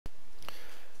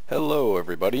Hello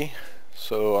everybody.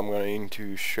 So I'm going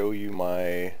to show you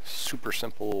my super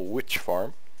simple witch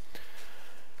farm.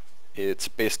 It's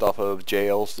based off of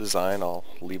JL's design. I'll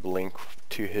leave a link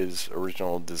to his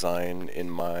original design in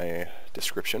my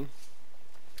description.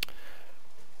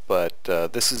 But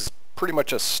this is pretty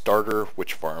much a starter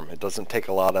witch farm. It doesn't take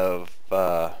a lot of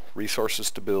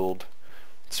resources to build.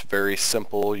 It's very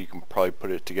simple. You can probably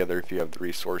put it together if you have the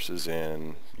resources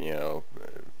in, a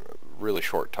really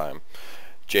short time.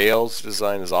 JL's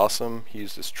design is awesome. He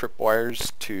uses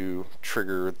tripwires to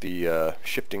trigger the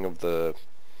shifting of the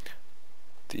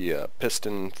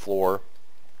piston floor.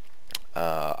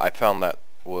 I found that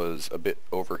was a bit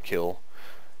overkill,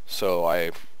 so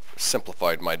I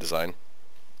simplified my design.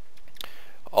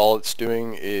 All it's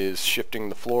doing is shifting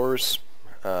the floors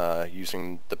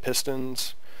using the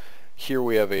pistons. Here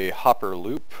we have a hopper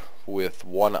loop with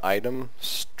one item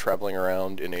traveling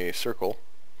around in a circle.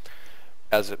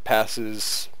 As it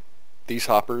passes these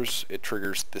hoppers, it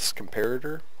triggers this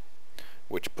comparator,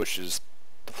 which pushes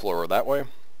the floor that way.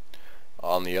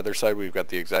 On the other side, we've got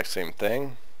the exact same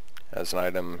thing. As an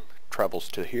item travels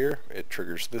to here, it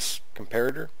triggers this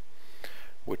comparator,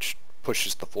 which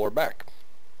pushes the floor back.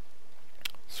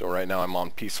 So right now I'm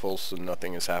on peaceful, so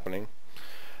nothing is happening.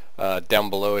 Down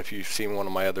below, if you've seen one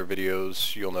of my other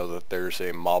videos, you'll know that there's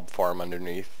a mob farm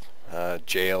underneath.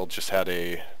 JL just had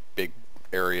a big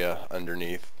area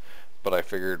underneath, but I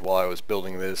figured while I was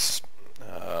building this,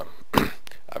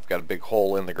 I've got a big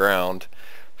hole in the ground,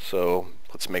 so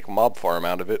let's make a mob farm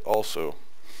out of it also.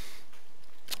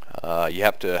 You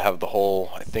have to have the hole,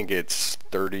 I think it's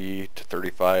 30 to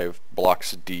 35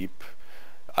 blocks deep.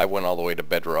 I went all the way to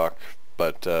bedrock,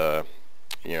 but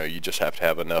you just have to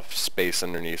have enough space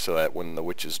underneath so that when the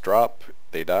witches drop,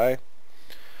 they die.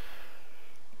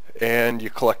 And you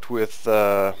collect with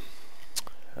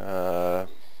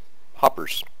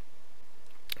hoppers.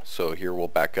 So here we'll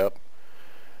back up.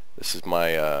 This is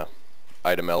my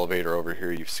item elevator over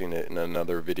here. You've seen it in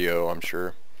another video, I'm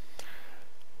sure.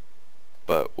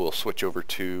 But we'll switch over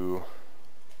to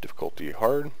difficulty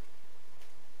hard.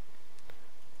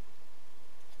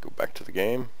 Go back to the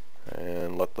game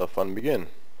and let the fun begin.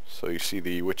 So you see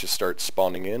the witches start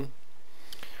spawning in.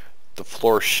 The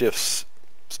floor shifts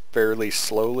fairly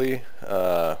slowly,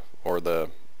 or the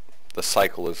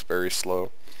cycle is very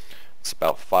slow. It's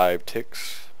about 5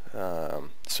 ticks,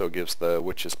 so it gives the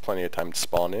witches plenty of time to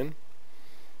spawn in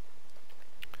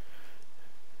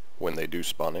when they do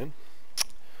spawn in.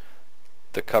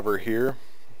 The cover here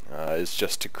is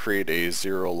just to create a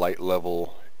 0 light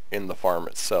level in the farm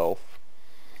itself.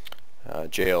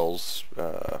 JL's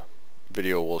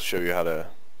video will show you how to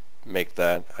make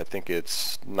that. I think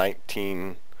it's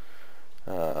 19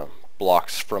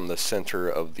 blocks from the center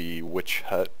of the witch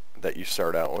hut that you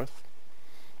start out with.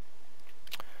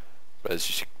 But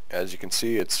as you can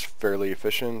see, it's fairly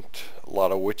efficient. A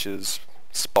lot of witches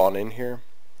spawn in here.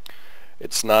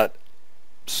 It's not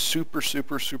super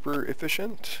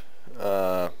efficient.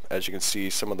 As you can see,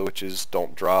 some of the witches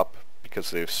don't drop because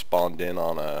they've spawned in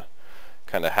on a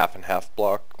kind of half and half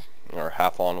block, or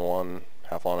half on one,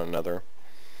 half on another.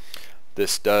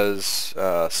 This does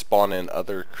spawn in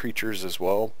other creatures as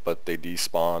well, but they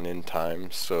despawn in time,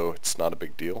 so it's not a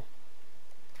big deal.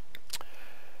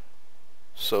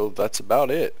 So that's about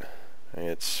it.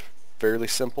 It's fairly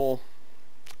simple.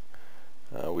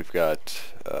 We've got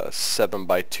a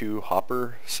 7x2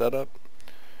 hopper setup,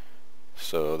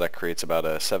 so that creates about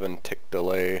a 7 tick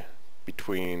delay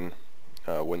between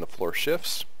when the floor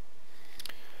shifts.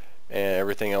 And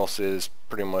everything else is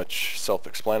pretty much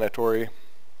self-explanatory.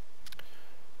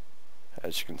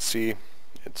 As you can see,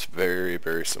 it's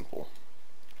very simple.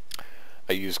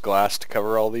 I use glass to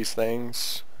cover all these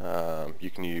things. You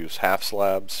can use half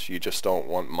slabs. You just don't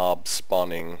want mobs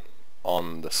spawning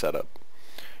on the setup.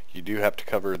 You do have to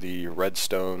cover the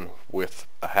redstone with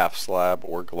a half slab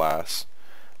or glass.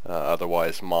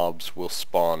 Otherwise mobs will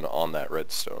spawn on that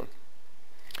redstone.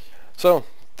 So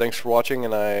thanks for watching,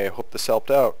 and I hope this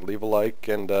helped out. Leave a like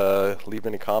and leave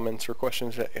any comments or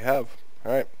questions that you have.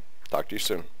 Alright, talk to you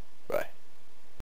soon. Bye.